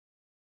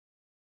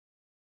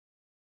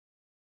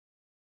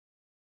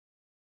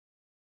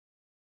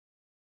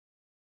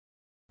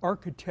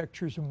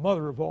architecture is the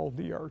mother of all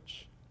the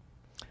arts.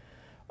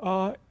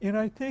 And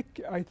I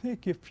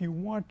think if you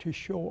want to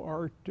show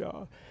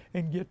art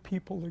and get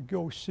people to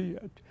go see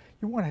it,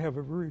 you want to have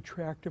a very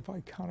attractive,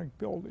 iconic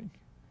building.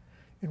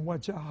 And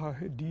what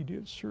Zaha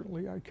Hadid is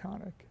certainly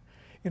iconic.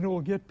 And it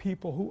will get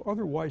people who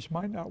otherwise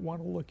might not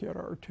want to look at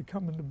art to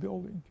come in the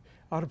building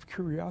out of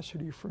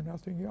curiosity for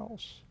nothing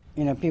else.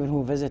 You know, people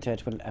who visit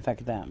it will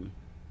affect them.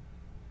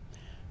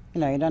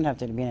 You know, you don't have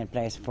to be in a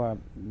place for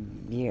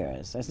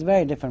years. It's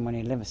very different when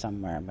you live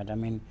somewhere, but I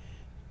mean,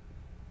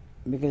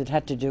 because it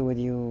had to do with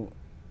you,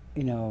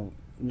 you know,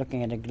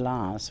 looking at a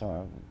glass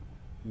or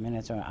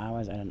minutes or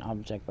hours at an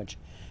object which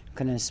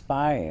can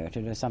inspire you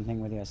to do something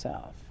with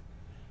yourself.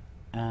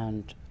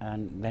 And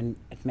then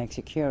it makes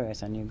you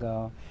curious, and you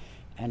go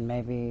and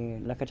maybe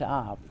look it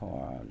up,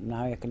 or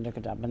now you can look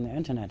it up on the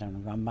internet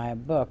and go and buy a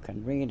book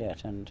and read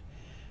it, and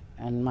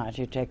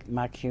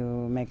make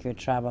you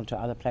travel to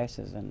other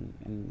places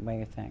in where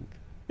you think.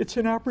 It's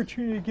an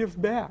opportunity to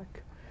give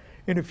back.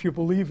 And if you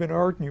believe in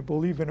art and you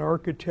believe in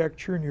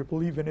architecture and you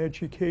believe in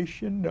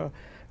education,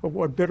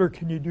 what better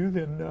can you do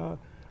than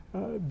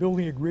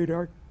building a great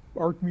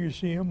art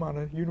museum on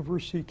a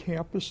university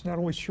campus, not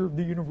only serve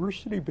the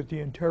university but the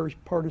entire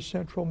part of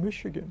central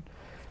Michigan,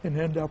 and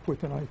end up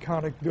with an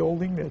iconic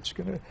building that's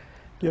going to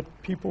get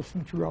people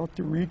from throughout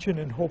the region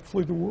and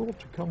hopefully the world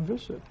to come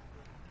visit.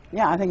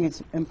 Yeah, I think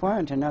it's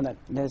important to know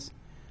that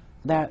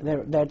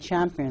there are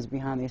champions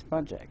behind these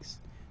projects.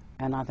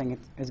 And I think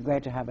it's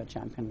great to have a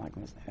champion like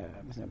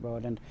Mr.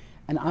 Broad and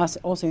us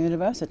also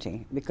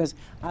university, because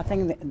I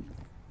think that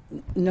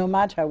no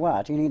matter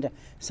what, you need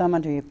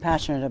someone to be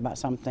passionate about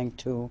something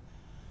to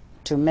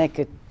make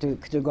it,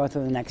 to go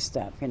through the next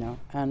step, you know.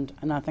 And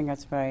I think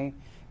that's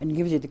it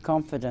gives you the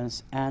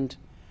confidence and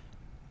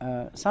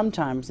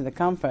sometimes the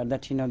comfort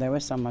that, you know, there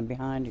is someone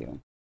behind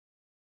you.